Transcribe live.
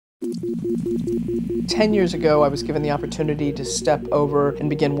10 years ago, I was given the opportunity to step over and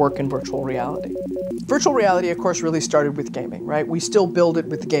begin work in virtual reality. Virtual reality, of course, really started with gaming, right? We still build it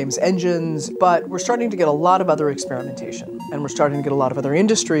with the game's engines, but we're starting to get a lot of other experimentation, and we're starting to get a lot of other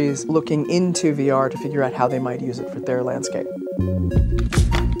industries looking into VR to figure out how they might use it for their landscape.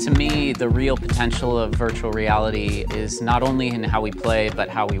 To me, the real potential of virtual reality is not only in how we play, but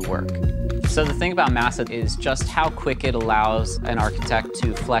how we work. So the thing about Massa is just how quick it allows an architect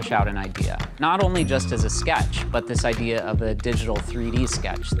to flesh out an idea. Not only just as a sketch, but this idea of a digital 3D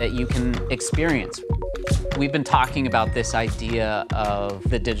sketch that you can experience. We've been talking about this idea of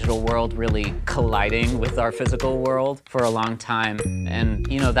the digital world really colliding with our physical world for a long time. And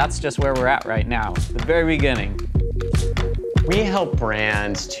that's just where we're at right now, the very beginning. We help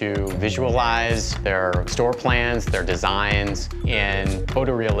brands to visualize their store plans, their designs in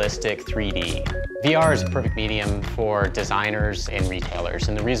photorealistic 3D. VR is a perfect medium for designers and retailers,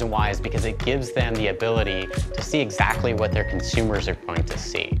 and the reason why is because it gives them the ability to see exactly what their consumers are going to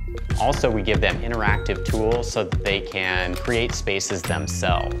see. Also, we give them interactive tools so that they can create spaces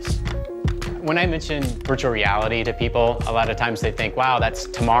themselves. When I mention virtual reality to people, a lot of times they think, wow, that's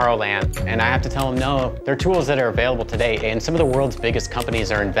Tomorrowland. And I have to tell them, no, they're tools that are available today. And some of the world's biggest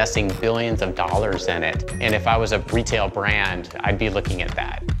companies are investing billions of dollars in it. And if I was a retail brand, I'd be looking at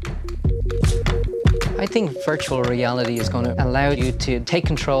that. I think virtual reality is going to allow you to take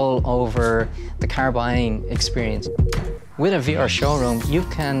control over the car buying experience. With a VR showroom, you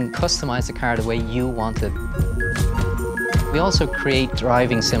can customize the car the way you want it. We also create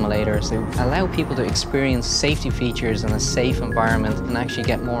driving simulators that allow people to experience safety features in a safe environment and actually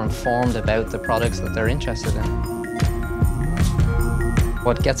get more informed about the products that they're interested in.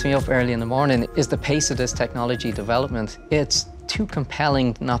 What gets me up early in the morning is the pace of this technology development. It's too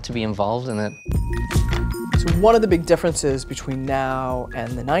compelling not to be involved in it. So one of the big differences between now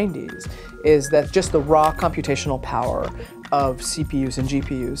and the 90s is that just the raw computational power of CPUs and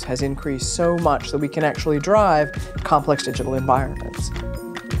GPUs has increased so much that we can actually drive complex digital environments.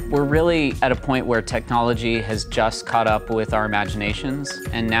 We're really at a point where technology has just caught up with our imaginations,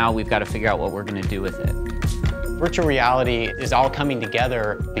 and now we've got to figure out what we're going to do with it. Virtual reality is all coming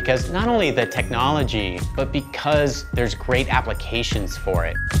together because not only the technology, but because there's great applications for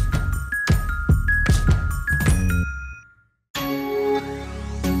it.